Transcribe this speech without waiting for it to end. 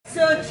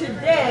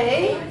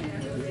today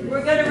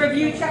we're going to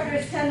review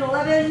chapters 10 and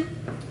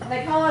 11. And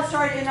I kind of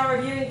started in our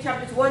reviewing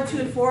chapters 1, 2,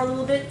 and 4 a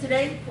little bit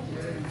today.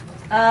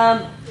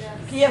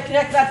 You have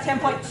Connect Lab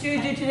 10.2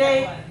 due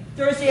today.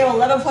 Thursday, I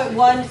have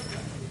 11.1.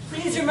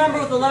 Please remember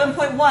with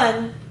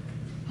 11.1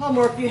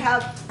 homework, you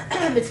have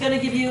it's going to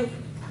give you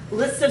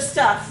lists of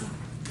stuff.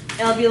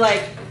 And it'll be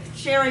like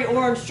cherry,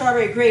 orange,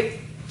 strawberry, grape,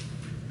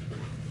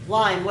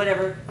 lime,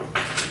 whatever,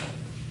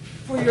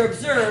 for your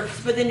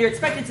observed, but then your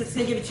expected it's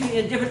going to give it to you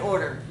in a different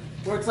order,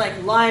 where it's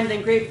like lime,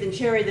 then grape, then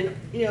cherry, then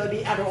it'll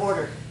be out of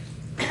order.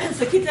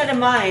 So keep that in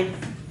mind,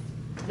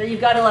 that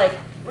you've got to like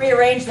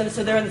rearrange them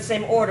so they're in the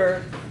same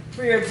order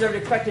for your observed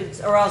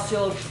expected, or else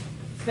you'll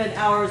spend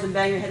hours and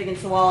bang your head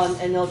against the wall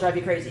and they'll drive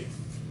you crazy.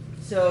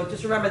 So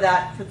just remember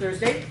that for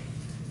Thursday.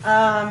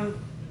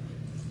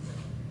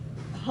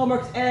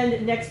 Homeworks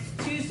end next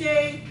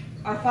Tuesday.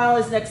 Our file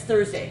is next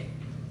Thursday.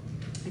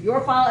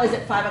 Your file is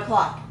at 5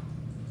 o'clock.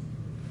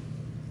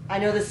 I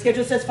know the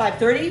schedule says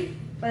 5:30,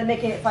 but I'm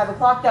making it 5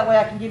 o'clock. That way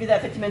I can give you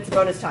that 50 minutes of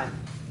bonus time.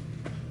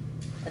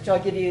 Actually,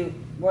 I'll give you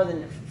more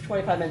than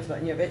 25 minutes.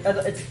 But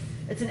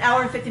it's an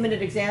hour and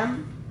 50-minute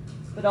exam,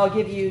 but I'll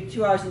give you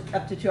 2 hours,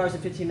 up to 2 hours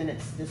and 15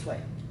 minutes this way.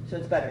 So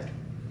it's better.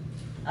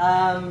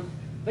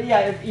 But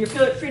yeah, you're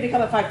free to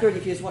come at 5:30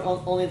 if you just want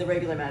only the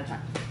regular amount of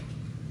time.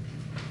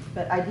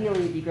 But ideally,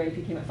 it'd be great if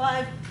you came at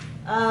 5.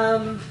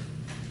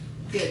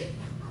 Good.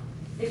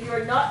 If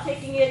you're not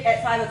taking it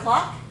at 5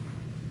 o'clock,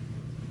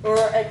 or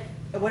at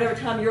whatever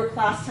time your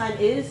class time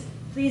is,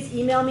 please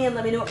email me and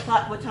let me know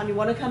what time you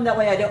want to come. That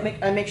way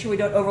I make sure we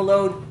don't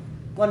overload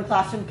one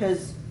classroom,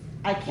 because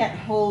I can't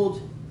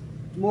hold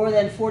more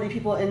than 40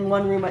 people in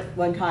one room at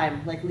one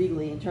time, like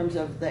legally, in terms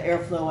of the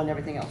airflow and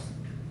everything else.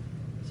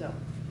 So.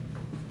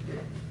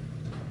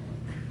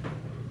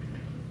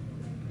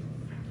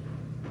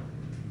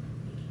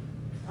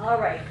 All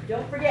right,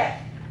 don't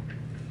forget,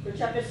 for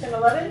chapters 10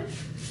 and 11,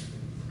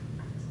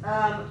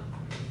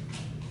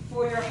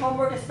 for your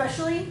homework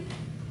especially,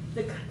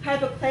 the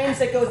type of claims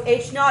that goes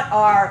H naught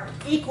are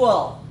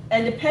equal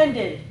and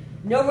dependent,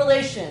 no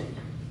relation,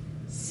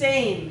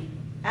 same,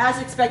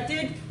 as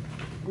expected,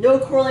 no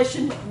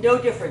correlation, no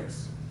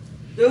difference.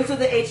 Those are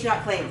the H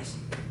naught claims.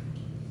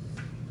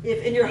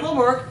 If in your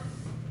homework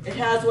it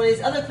has one of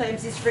these other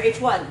claims, these are for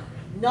H1,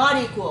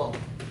 not equal,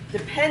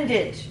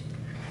 dependent,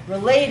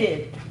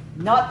 related,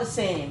 not the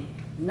same,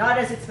 not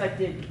as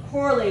expected,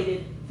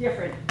 correlated,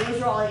 different.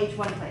 Those are all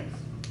H1 claims.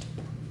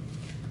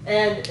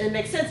 And it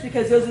makes sense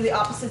because those are the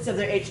opposites of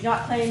their H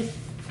naught claims.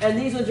 And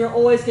these ones are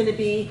always going to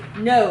be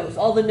no's.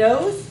 All the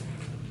no's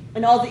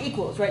and all the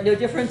equals, right? No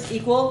difference,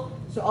 equal.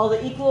 So all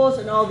the equals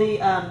and all the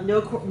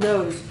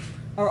no's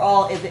are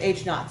all in the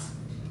H naughts.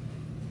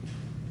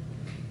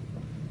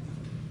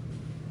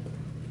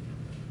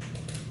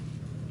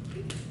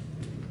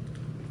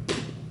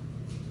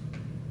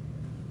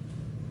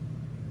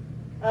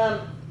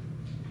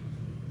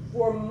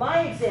 For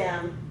my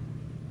exam,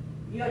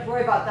 you don't have to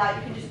worry about that.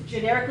 You can just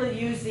generically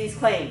use these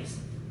claims.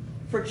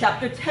 For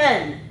chapter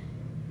 10,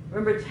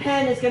 remember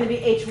 10 is going to be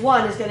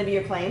H1 is going to be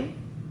your claim.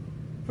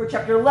 For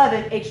chapter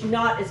 11, H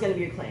naught is going to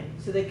be your claim.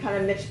 So they kind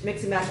of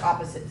mix and match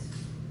opposites.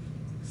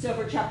 So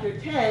for chapter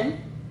 10,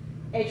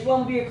 H1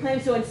 will be your claim.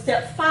 So in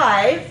step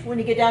 5, when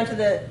you get down to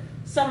the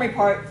summary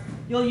part,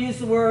 you'll use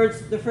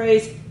the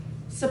phrase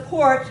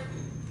support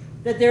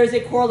that there is a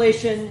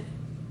correlation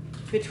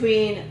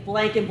between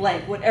blank and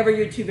blank, whatever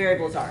your two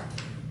variables are.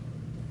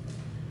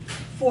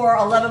 For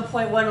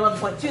 11.1 and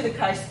 11.2, the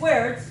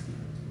chi-squareds,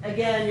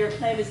 again, your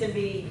claim is going to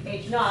be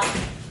H naught.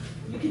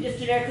 You can just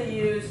generically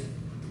use,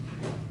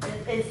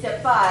 in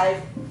step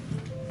 5,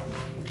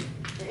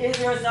 is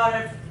or is not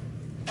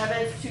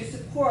evidence to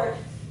support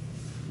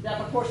that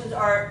proportions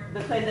are,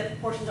 the claim that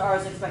proportions are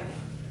as expected.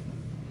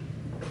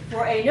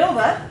 For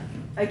ANOVA,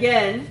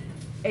 again,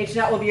 H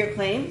naught will be your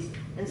claim.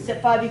 In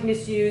step 5, you can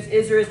just use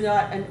is or is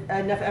not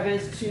enough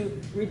evidence to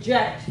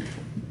reject.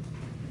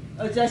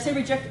 Oh, did I say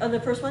reject on the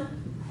first one?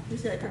 Did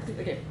I say that correctly?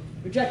 Okay.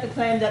 Reject the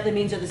claim that the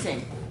means are the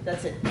same.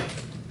 That's it.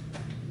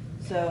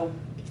 So,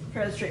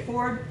 fairly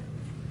straightforward.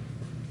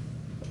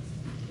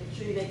 Make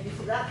sure you make use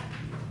of that.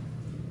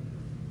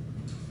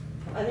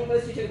 I think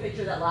most of you took a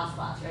picture of that last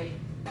class, right?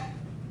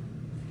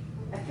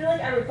 I feel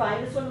like I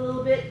refined this one a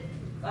little bit.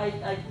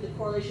 The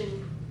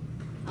correlation,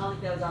 I don't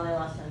think that was on there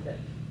last time, but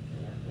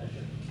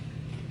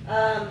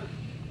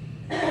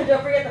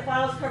don't forget the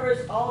finals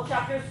covers all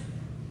chapters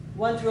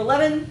 1 through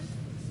 11.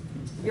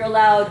 You're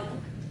allowed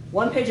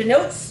 1 page of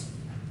notes.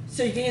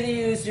 So you can either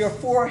use your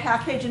 4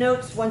 half-page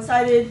notes,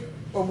 one-sided,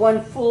 or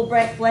 1 full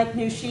blank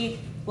new sheet,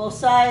 both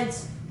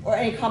sides, or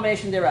any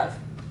combination thereof.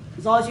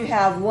 As long as you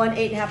have 1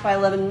 8.5 by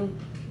 11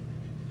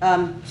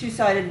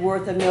 two-sided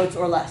worth of notes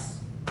or less.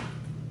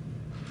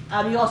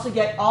 You also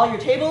get all your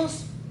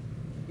tables,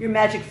 your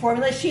magic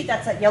formula sheet,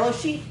 that's that yellow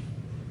sheet,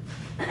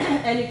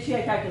 and your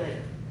TI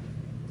calculator.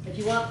 If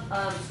you want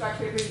scratch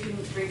paper, you can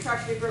bring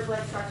scratch paper,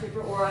 blank scratch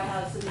paper, or I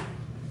have some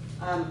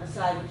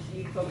aside, which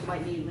you folks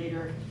might need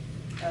later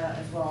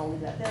as well. I'll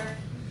leave that there.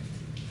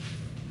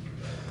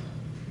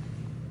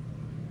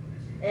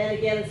 And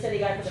again, the study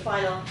guide for the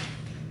final.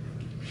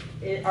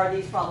 are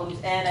these problems.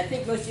 And I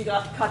think most of you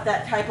caught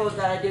that typo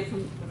that I did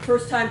from the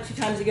first time 2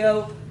 times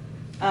ago.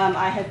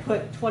 I had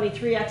put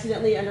 23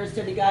 accidentally under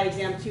study guide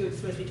exam 2. It's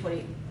supposed to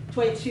be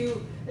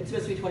 22. It's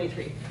supposed to be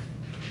 23.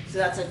 So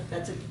that's a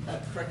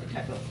corrected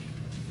typo.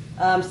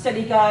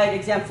 Study guide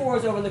exam 4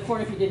 is over in the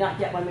corner. If you did not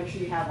get one, make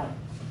sure you have one.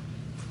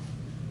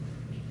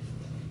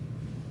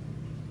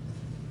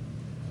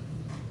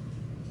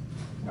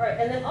 All right,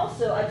 and then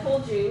also I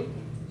told you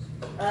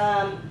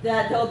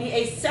that there'll be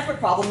a separate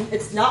problem.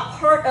 It's not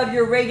part of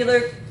your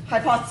regular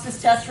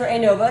hypothesis test for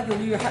ANOVA. You'll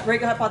do your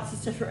regular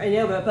hypothesis test for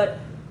ANOVA, but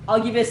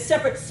I'll give you a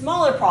separate,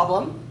 smaller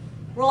problem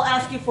where I'll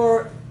ask you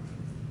to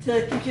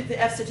compute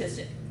the F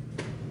statistic.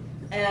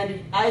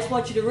 And I just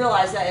want you to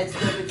realize that it's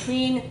the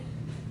between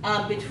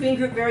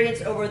group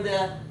variance over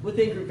the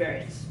within group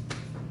variance.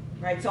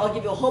 Right? So I'll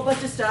give you a whole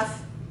bunch of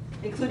stuff,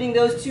 including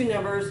those 2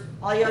 numbers.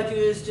 All you gotta do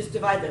is just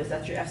divide those.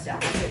 That's your F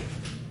stat.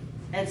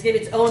 And it's going to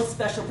be its own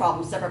special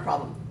problem, separate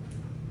problem,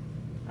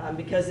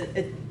 because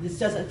this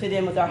doesn't fit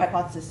in with our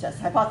hypothesis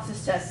test.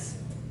 Hypothesis tests,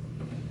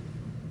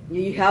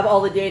 you have all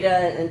the data,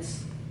 and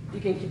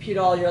you can compute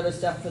all your other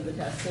stuff for the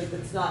test. So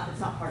it's not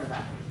part of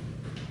that.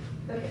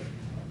 Okay.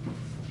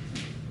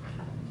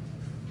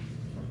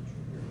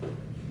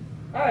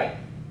 All right.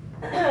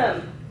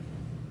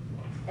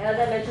 As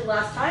I mentioned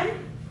last time,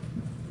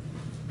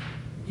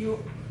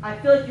 I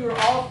feel like you were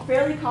all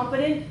fairly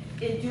confident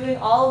in doing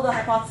all of the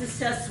hypothesis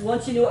tests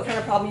once you know what kind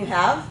of problem you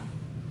have.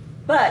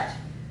 But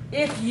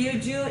if you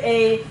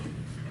take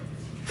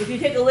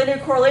a linear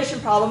correlation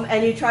problem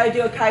and you try to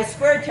do a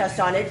chi-squared test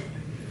on it,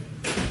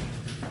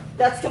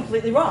 that's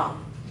completely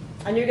wrong.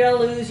 And you're going to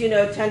lose,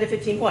 10 to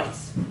 15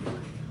 points.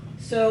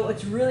 So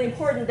it's really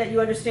important that you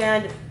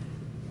understand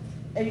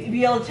and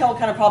be able to tell what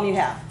kind of problem you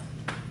have.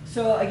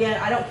 So again,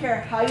 I don't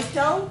care how you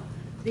tell.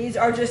 These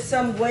are just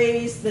some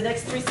ways, the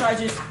next 3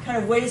 slides are just kind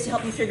of ways to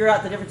help you figure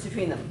out the difference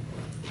between them.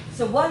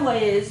 So one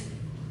way is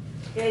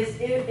if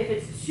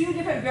it's 2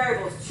 different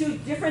variables, 2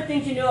 different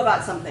things you know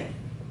about something,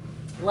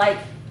 like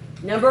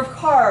number of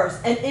cars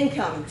and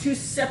income, 2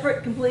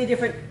 separate, completely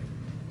different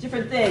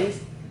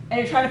things, and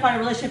you're trying to find a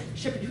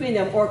relationship between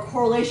them, or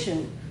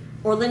correlation,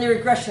 or linear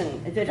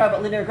regression. If they talk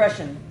about linear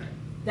regression,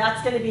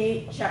 that's going to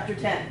be chapter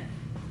 10.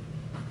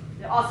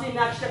 They'll also be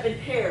matched up in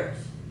pairs.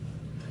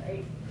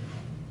 Right?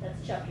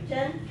 That's chapter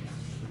 10.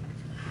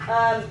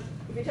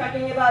 If you're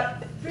talking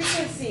about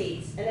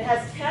frequencies and it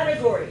has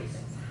categories,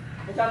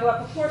 and talk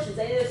about proportions,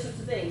 any of those sorts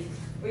of things,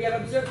 where you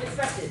have observed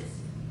expecteds,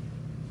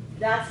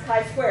 that's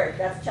chi-squared.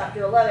 That's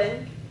chapter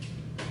 11,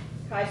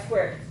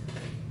 chi-squared.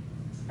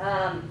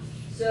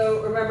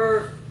 So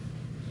remember,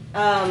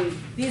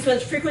 these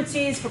ones,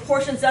 frequencies,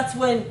 proportions, that's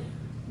when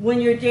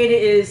your data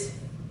is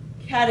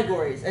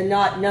categories and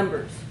not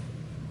numbers.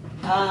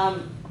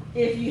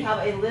 If you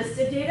have a list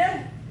of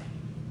data,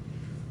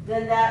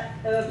 then that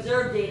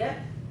observed data,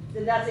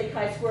 then that's a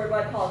chi-squared,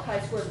 what I call a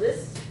chi-squared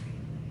list.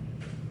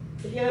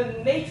 If you have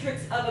a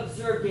matrix of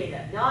observed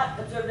data, not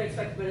observed and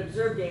expected, but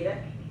observed data,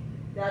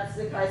 that's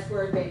the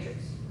chi-squared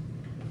matrix.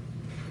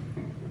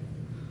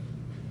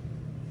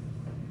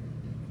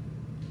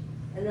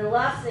 And then the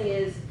last thing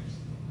is,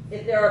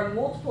 if there are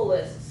multiple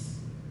lists,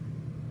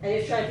 and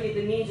you're trying to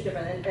figure the means are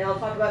different, and I'll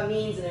talk about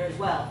means in there as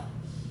well.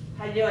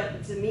 How do you do it?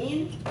 It's a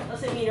mean, let's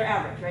say mean or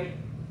average, right?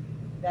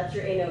 That's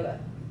your ANOVA.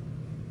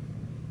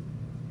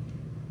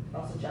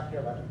 Also chapter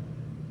 11.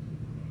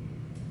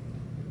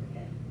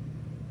 Okay.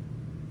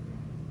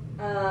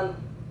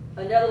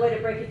 Another way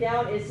to break it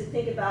down is to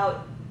think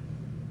about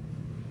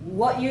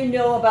what you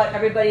know about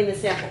everybody in the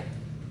sample.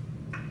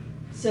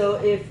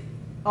 So if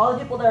all the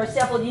people that are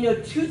sampled, you know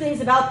 2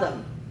 things about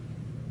them,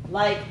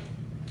 like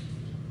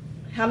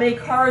how many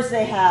cars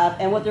they have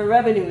and what their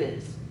revenue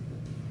is,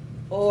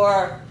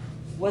 or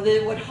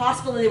what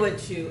hospital they went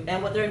to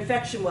and what their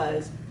infection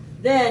was,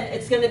 then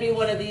it's going to be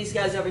one of these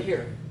guys over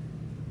here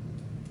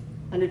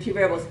under 2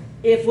 variables.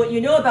 If what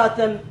you know about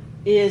them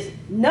is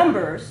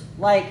numbers,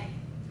 like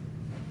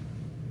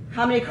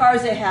how many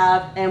cars they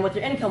have and what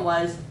their income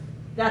was,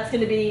 that's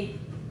going to be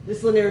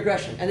this linear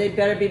regression, and they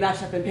better be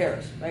matched up in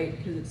pairs, right?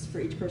 Because it's for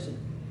each person.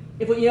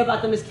 If what you know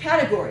about them is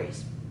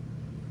categories,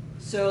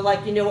 so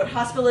like you know what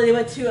hospital they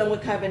went to and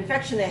what kind of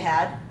infection they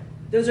had,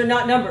 those are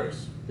not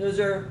numbers. Those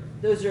are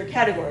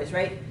categories,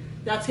 right?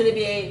 That's going to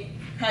be a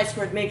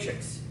chi-squared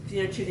matrix. If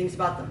you know 2 things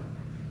about them.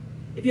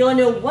 If you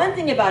only know 1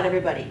 thing about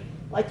everybody,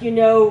 like you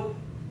know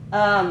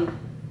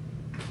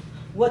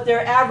what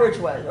their average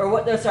was, or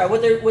what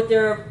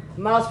their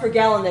miles per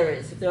gallon there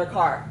is if they're a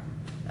car,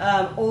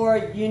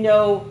 or you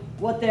know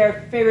what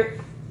their favorite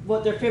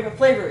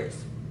flavor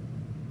is,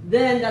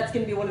 then that's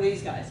going to be one of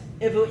these guys.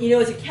 If you know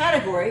as a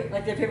category,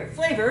 like their favorite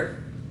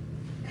flavor,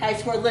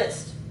 chi-squared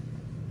list,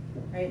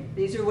 right?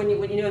 These are when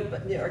you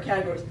know are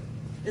categories.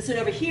 This one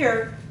over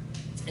here,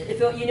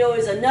 if what you know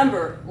is a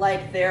number,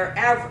 like their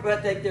average,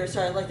 like their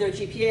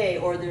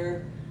GPA, or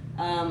their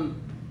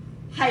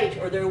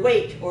height, or their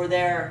weight, or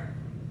their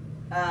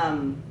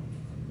I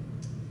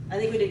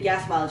think we did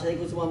gas mileage. I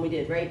think was the one we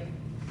did, right?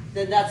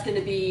 Then that's going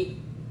to be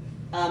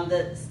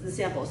the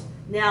samples.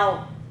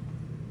 Now,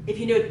 if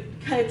you know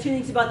kind of two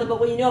things about them, but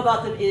what you know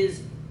about them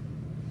is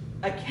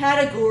a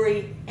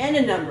category and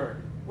a number.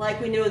 Like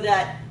we know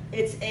that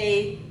it's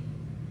a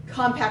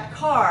compact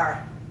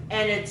car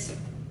and its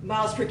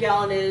miles per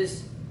gallon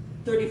is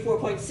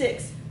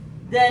 34.6.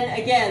 Then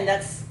again,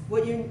 that's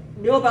what you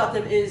know about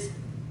them is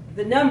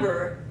the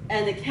number,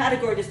 and the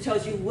category just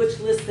tells you which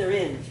list they're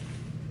in.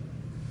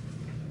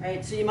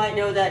 Right? So you might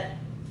know that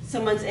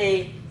someone's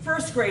a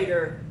first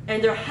grader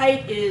and their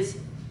height is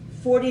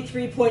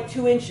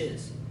 43.2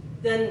 inches.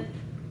 Then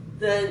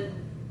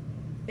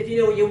if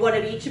you know one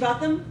of each about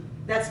them,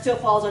 that still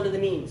falls under the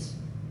means,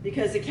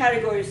 because the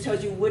category just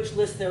tells you which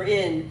list they're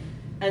in,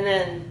 and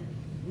then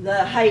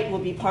the height will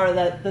be part of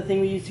the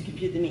thing we use to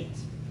compute the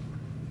means.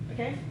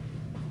 Okay?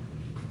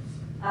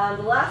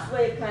 The last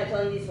way of kind of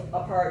telling these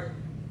apart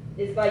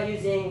is by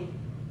using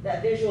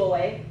that visual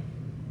way.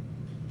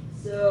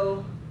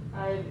 So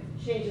I've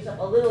changed this up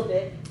a little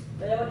bit,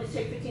 but I want to just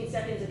take 15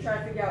 seconds and try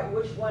to figure out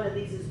which one of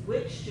these is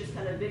which, just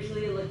kind of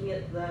visually looking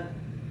at the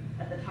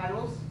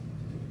titles.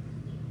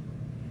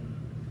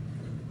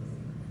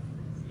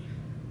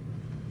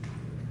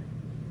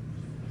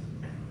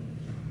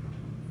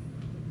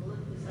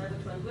 Decide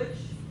which one's which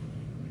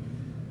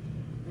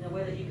in a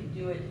way that you can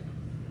do it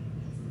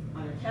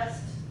on a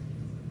test.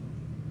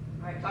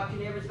 All right, talk to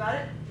your neighbors about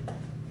it.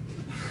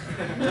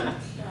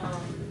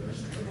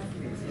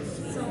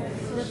 So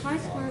the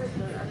first one,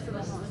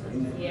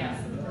 Yeah.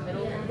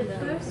 the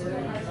first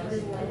one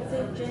is the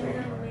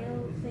gender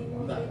male thing.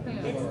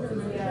 It's the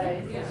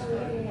number.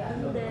 And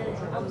the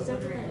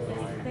observed and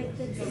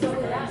expected is the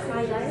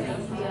highlight.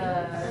 And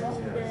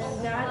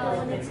the other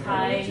one is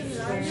combination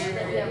large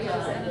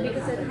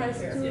because it has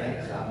two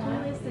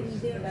lists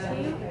and there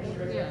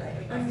too.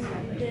 And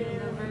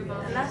the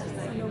last is a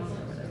number.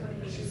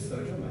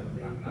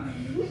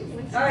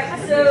 All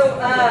right, so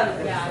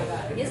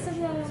Yes,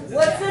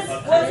 what's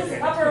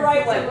this upper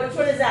right one? Which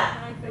one is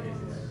that?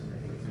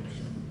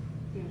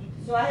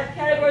 So I have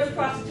categories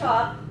across the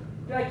top.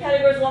 Do I have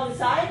categories along the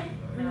side?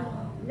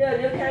 No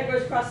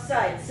categories across the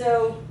side.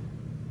 So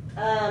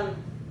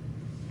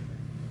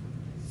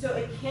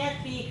it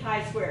can't be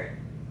chi-squared.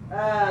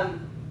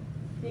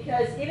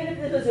 Because even if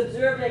this was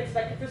observed and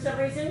expected for some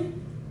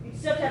reason, you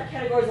still have to have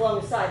categories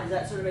along the side. Does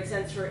that sort of make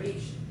sense for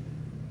each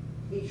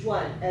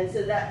one? And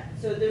so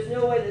there's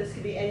no way that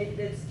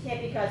this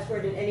can't be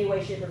chi-squared in any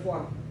way, shape, or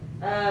form.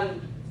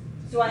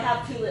 So I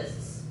have two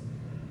lists.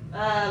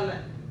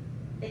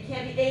 It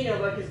can't be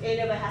ANOVA because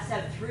ANOVA has to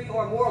have 3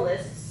 or more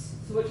lists.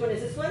 So which one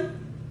is this one?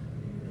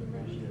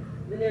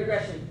 Linear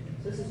regression.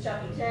 So this is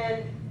chapter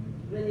 10,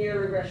 linear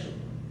regression.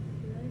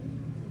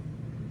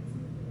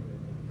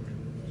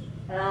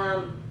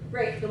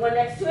 Great. The one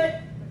next to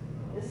it,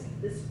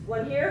 this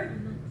one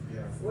here.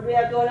 What do we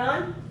have going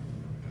on?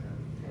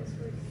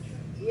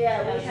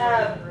 Yeah,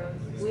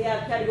 we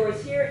have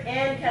categories here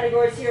and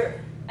categories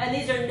here, and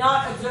these are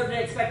not observed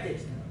and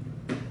expected.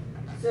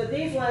 So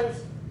these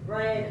ones,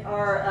 Ryan,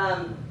 are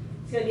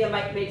it's going to be a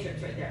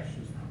matrix right there.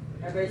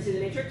 Everybody see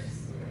the matrix?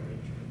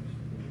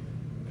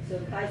 So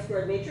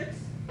chi-squared matrix,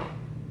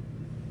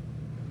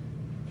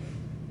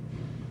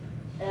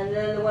 and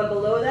then the one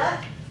below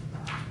that.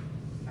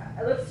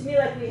 It looks to me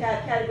like we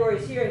have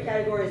categories here and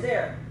categories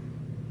there,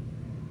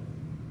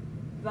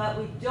 but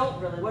we don't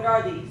really. What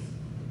are these?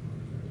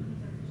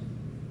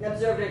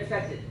 Observed and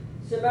expected.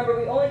 So remember,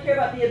 we only care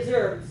about the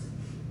observeds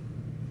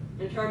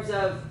in terms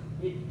of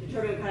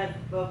determining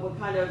what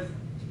kind of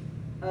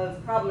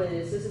problem it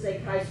is. This is a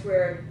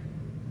chi-squared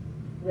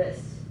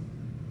list.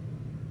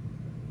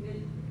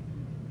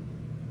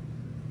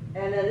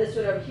 And then this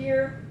one over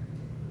here,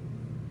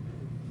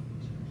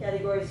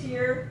 categories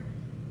here,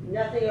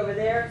 nothing over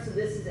there. So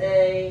this is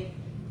a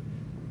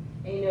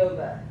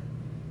ANOVA.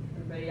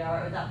 Everybody all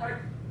right with that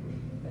part?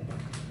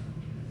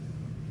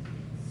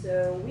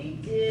 So we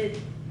did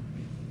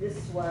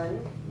this one.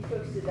 You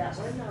folks did that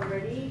one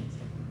already,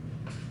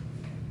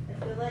 I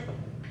feel like.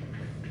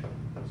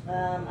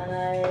 And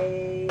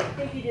I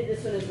think you did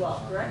this one as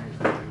well, correct?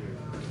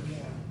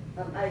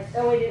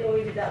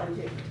 We did that one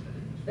too.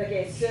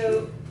 Okay,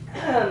 so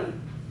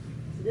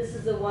this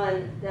is the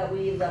one that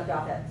we left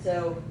off at.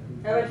 So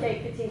I'm going to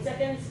take 15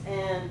 seconds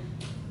and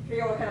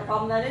figure out what kind of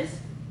problem that is.